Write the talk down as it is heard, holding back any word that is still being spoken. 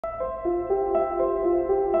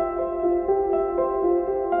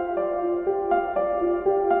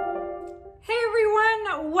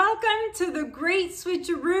Welcome to the Great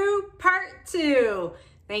Switcheroo Part 2.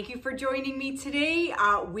 Thank you for joining me today.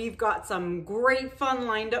 We've got some great fun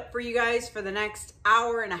lined up for you guys for the next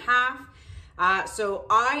hour and a half. So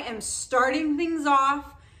I am starting things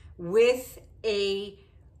off with a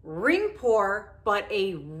ring pour, but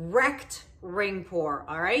a wrecked ring pour.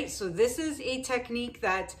 All right, so this is a technique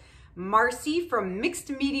that Marcy from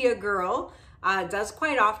Mixed Media Girl does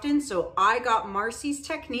quite often. So I got Marcy's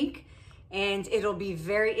technique, and it'll be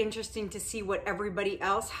very interesting to see what everybody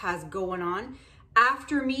else has going on.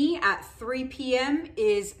 After me at 3 p.m.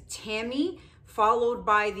 is Tammy, followed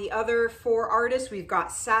by the other 4 artists. We've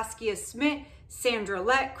got Saskia Smith, Sandra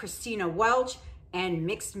Lett, Christina Welch, and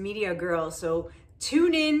Mixed Media Girl. So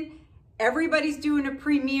tune in. Everybody's doing a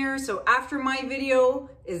premiere. So after my video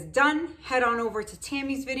is done, head on over to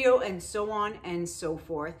Tammy's video, and so on and so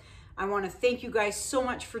forth. I want to thank you guys so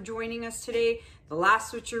much for joining us today. The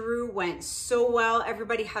last switcheroo went so well.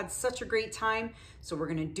 Everybody had such a great time. So we're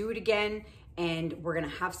going to do it again and we're going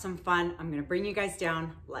to have some fun. I'm going to bring you guys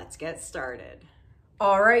down. Let's get started.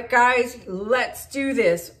 All right, guys, let's do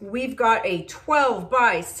this. We've got a 12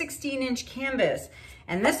 by 16 inch canvas.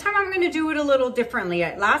 And this time I'm going to do it a little differently.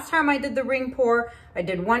 Last time I did the ring pour, I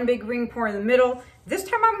did one big ring pour in the middle. This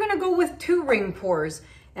time I'm going to go with 2 ring pours.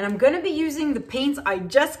 And I'm going to be using the paints I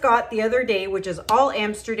just got the other day, which is all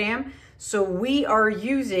Amsterdam. So we are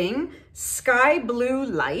using Sky Blue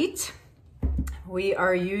Light. We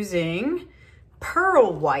are using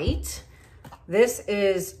Pearl White. This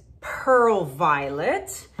is Pearl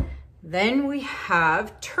Violet. Then we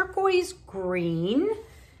have Turquoise Green.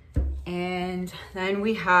 And then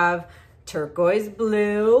we have Turquoise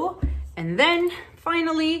Blue. And then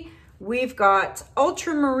finally, we've got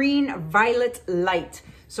Ultramarine Violet Light.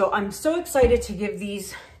 So I'm so excited to give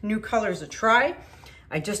these new colors a try.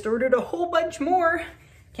 I just ordered a whole bunch more.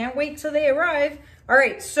 Can't wait till they arrive. All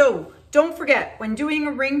right, so don't forget, when doing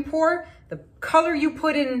a ring pour, the color you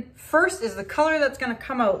put in first is the color that's gonna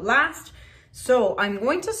come out last. So I'm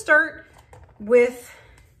going to start with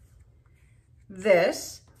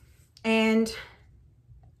this, and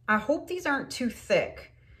I hope these aren't too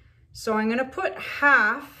thick. So I'm gonna put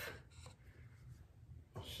half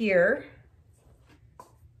here.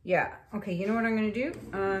 Yeah, okay, you know what I'm gonna do?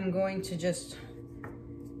 I'm going to just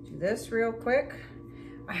do this real quick.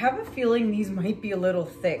 I have a feeling these might be a little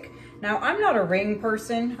thick. Now, I'm not a ring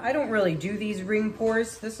person. I don't really do these ring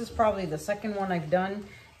pours. This is probably the second one I've done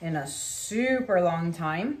in a super long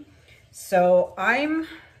time. So I'm,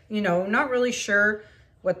 not really sure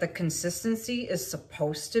what the consistency is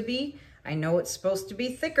supposed to be. I know it's supposed to be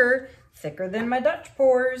thicker than my Dutch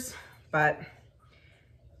pours, but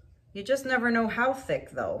you just never know how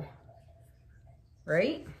thick though,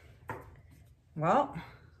 right? Well,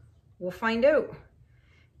 we'll find out.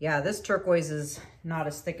 Yeah, this turquoise is not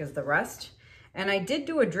as thick as the rest. And I did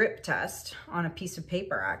do a drip test on a piece of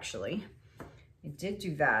paper, actually. I did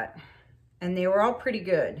do that. And they were all pretty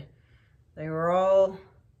good. They were all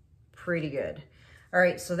pretty good. All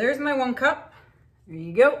right, so there's my 1 cup. There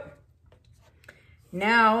you go.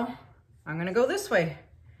 Now, I'm gonna go this way.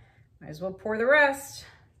 Might as well pour the rest.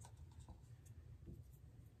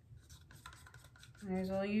 Might as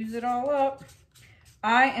well use it all up.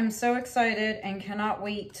 I am so excited and cannot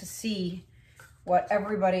wait to see what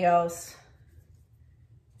everybody else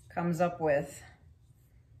comes up with.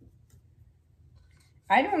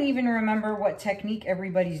 I don't even remember what technique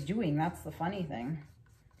everybody's doing. That's the funny thing.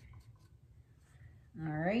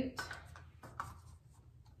 All right.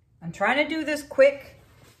 I'm trying to do this quick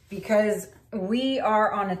because we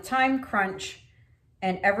are on a time crunch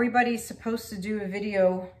and everybody's supposed to do a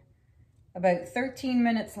video about 13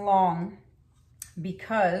 minutes long,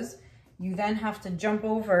 because you then have to jump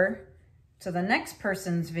over to the next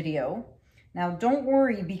person's video. Now, don't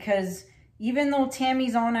worry, because even though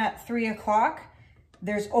Tammy's on at 3 o'clock,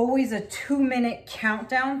 there's always a 2-minute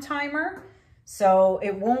countdown timer. So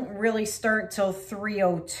it won't really start till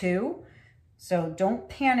 3:02. So don't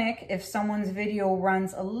panic if someone's video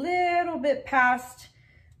runs a little bit past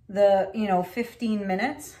the, 15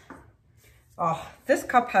 minutes. Oh, this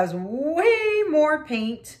cup has way more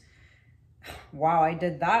paint. Wow, I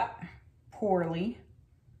did that poorly.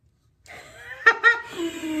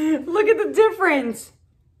 Look at the difference.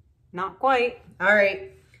 Not quite. All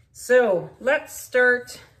right, so let's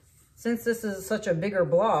start. Since this is such a bigger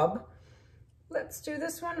blob, let's do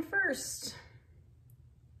this one first.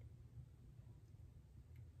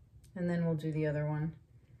 And then we'll do the other one.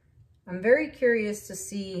 I'm very curious to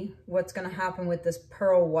see what's gonna happen with this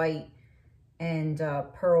Pearl White and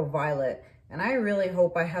Pearl Violet. And I really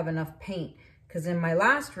hope I have enough paint, because in my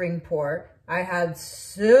last ring pour, I had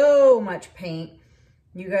so much paint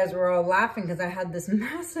You guys were all laughing because I had this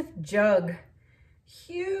massive jug,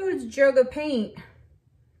 huge jug of paint.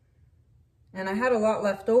 And I had a lot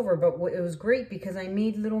left over, but it was great because I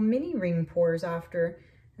made little mini ring pours after,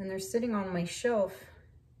 and they're sitting on my shelf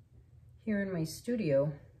here in my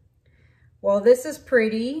studio. Well, this is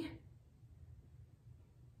pretty.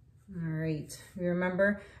 All right, you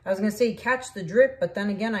remember? I was gonna say catch the drip, but then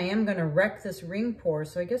again, I am gonna wreck this ring pour,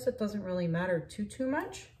 so I guess it doesn't really matter too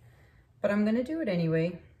much, but I'm gonna do it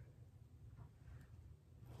anyway.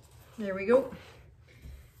 There we go.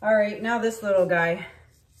 All right, now this little guy.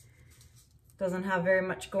 Doesn't have very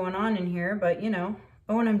much going on in here, but you know.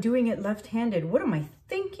 Oh, and I'm doing it left-handed. What am I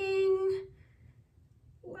thinking?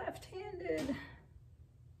 Left-handed.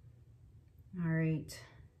 All right.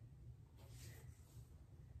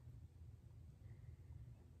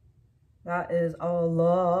 That is a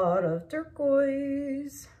lot of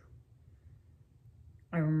turquoise.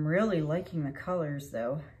 I'm really liking the colors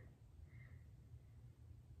though.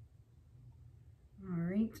 All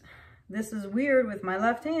right. This is weird with my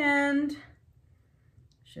left hand.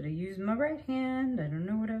 Should have used my right hand. I don't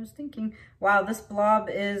know what I was thinking. Wow, this blob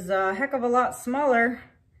is a heck of a lot smaller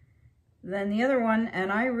than the other one,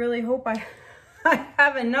 and I really hope I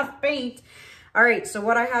have enough paint. All right, so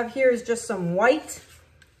what I have here is just some white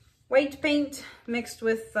paint mixed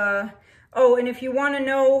with, oh, and if you want to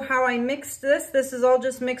know how I mixed this is all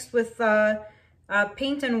just mixed with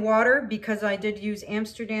paint and water because I did use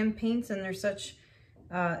Amsterdam paints, and they're such,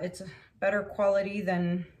 it's a better quality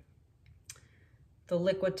than the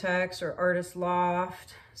Liquitex or Artist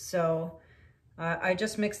Loft. So I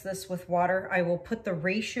just mixed this with water. I will put the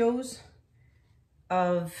ratios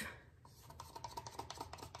of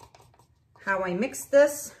how I mixed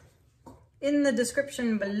this in the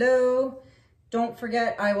description below. Don't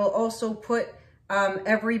forget, I will also put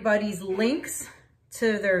everybody's links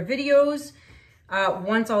to their videos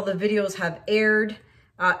once all the videos have aired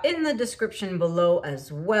in the description below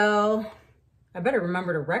as well. I better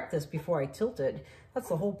remember to wreck this before I tilt it. That's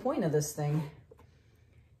the whole point of this thing.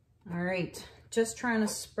 All right, just trying to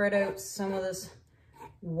spread out some of this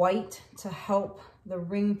white to help the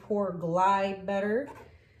ring pour glide better.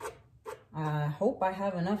 I hope I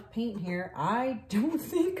have enough paint here. I don't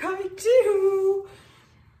think I do.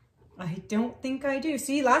 I don't think I do.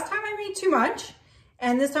 See, last time I made too much,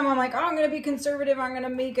 and this time I'm like, oh, I'm gonna be conservative. I'm gonna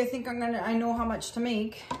make, I know how much to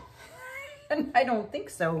make. And I don't think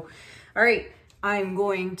so. All right, I'm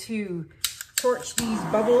going to torch these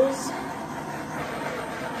bubbles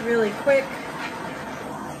really quick.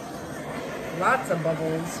 Lots of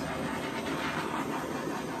bubbles.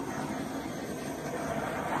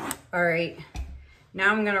 All right,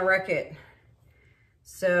 now I'm gonna wreck it.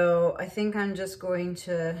 So I think I'm just going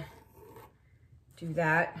to do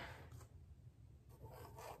that.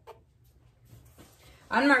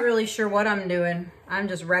 I'm not really sure what I'm doing. I'm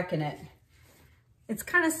just wrecking it. It's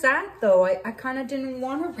kind of sad though. I kind of didn't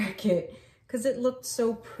want to wreck it because it looked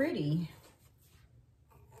so pretty.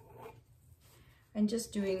 I'm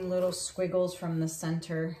just doing little squiggles from the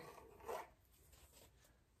center.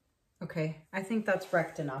 Okay, I think that's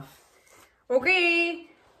wrecked enough. Okay,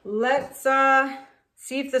 let's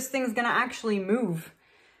see if this thing's gonna actually move.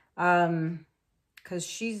 Cause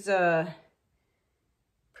she's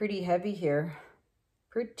pretty heavy here,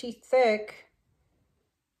 pretty thick.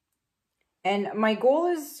 And my goal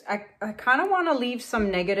is, I kind of want to leave some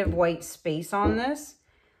negative white space on this.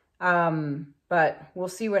 But we'll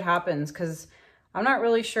see what happens because I'm not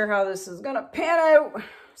really sure how this is gonna pan out.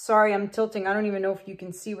 Sorry, I'm tilting. I don't even know if you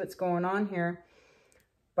can see what's going on here.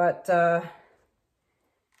 But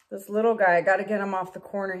this little guy, I got to get him off the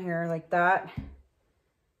corner here like that.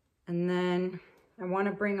 And then I want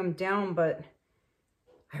to bring him down, but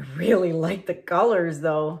I really like the colors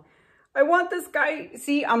though. I want this guy,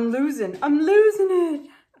 see, I'm losing it.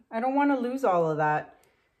 I don't want to lose all of that.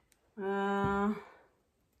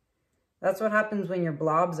 That's what happens when your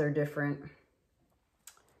blobs are different.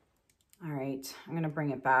 All right, I'm gonna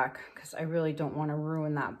bring it back because I really don't want to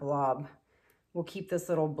ruin that blob. We'll keep this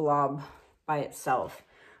little blob by itself.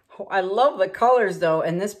 Oh, I love the colors though,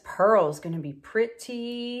 and this pearl is gonna be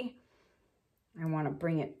pretty. I want to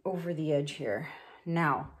bring it over the edge here.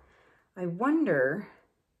 Now, I wonder,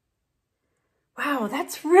 wow,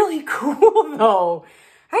 that's really cool though.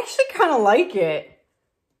 I actually kind of like it.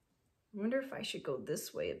 I wonder if I should go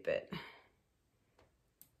this way a bit.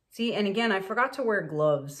 See, and again, I forgot to wear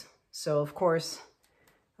gloves. So of course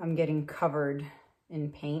I'm getting covered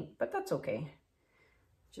in paint, but that's okay.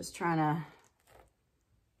 Just trying to,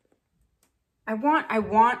 I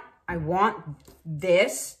want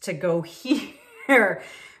this to go here.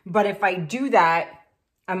 But if I do that,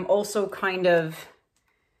 I'm also kind of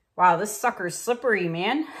Wow, this sucker's slippery,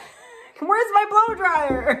 man. Where's my blow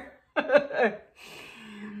dryer?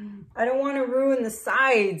 I don't want to ruin the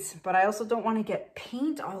sides, but I also don't want to get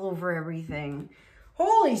paint all over everything.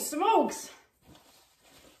 Holy smokes.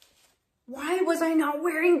 Why was I not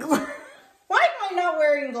wearing gloves? Why am I not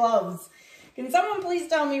wearing gloves? Can someone please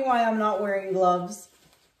tell me why I'm not wearing gloves?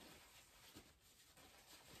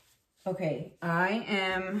 Okay, I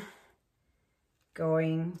am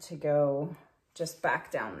going to go just back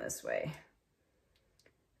down this way.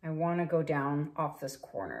 I want to go down off this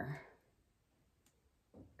corner.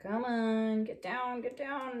 Come on, get down, get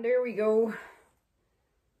down. There we go.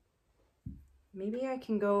 Maybe I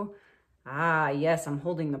can go. Ah, yes, I'm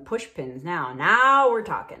holding the push pins now. Now we're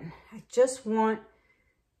talking. I just want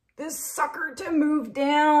this sucker to move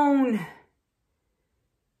down.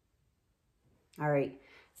 All right,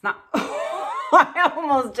 it's not. I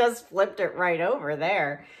almost just flipped it right over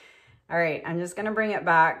there. All right, I'm just gonna bring it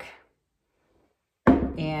back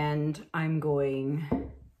and I'm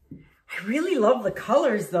going. I really love the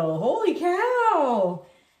colors though. Holy cow.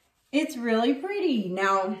 It's really pretty.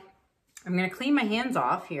 Now, I'm gonna clean my hands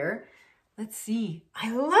off here. Let's see.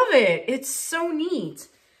 I love it. It's so neat.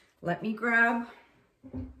 Let me grab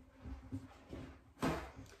a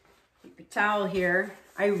paper towel here.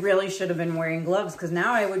 I really should have been wearing gloves because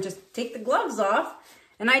now I would just take the gloves off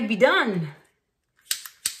and I'd be done.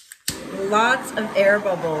 Lots of air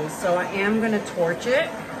bubbles, so I am going to torch it.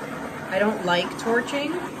 I don't like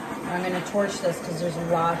torching. I'm going to torch this because there's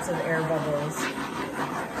lots of air bubbles.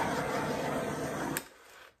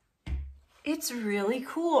 It's really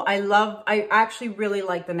cool. I actually really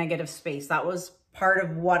like the negative space. That was part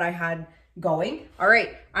of what I had going. All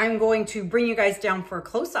right, I'm going to bring you guys down for a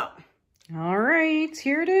close-up. All right,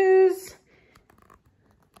 here it is.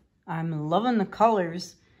 I'm loving the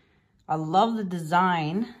colors. I love the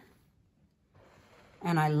design.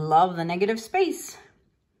 And I love the negative space.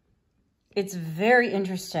 It's very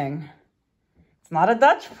interesting. It's not a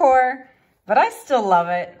Dutch pour, but I still love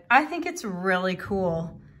it. I think it's really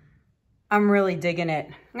cool. I'm really digging it.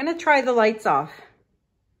 I'm gonna try the lights off.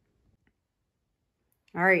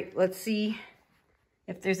 All right, let's see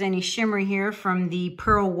if there's any shimmer here from the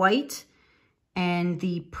Pearl White and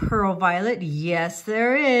the Pearl Violet. Yes,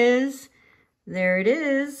 there is. There it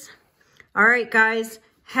is. All right, guys,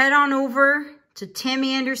 head on over to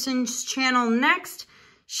Tammy Anderson's channel next.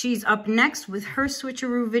 She's up next with her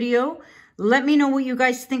switcheroo video. Let me know what you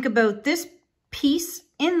guys think about this piece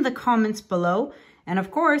in the comments below. And of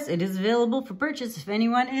course, it is available for purchase if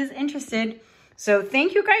anyone is interested. So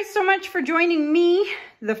thank you guys so much for joining me.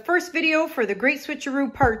 The first video for the Great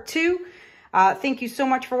Switcheroo Part 2. Thank you so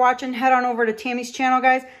much for watching. Head on over to Tammy's channel,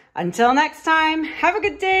 guys. Until next time, have a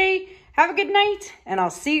good day, have a good night, and I'll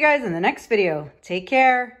see you guys in the next video. Take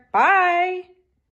care. Bye.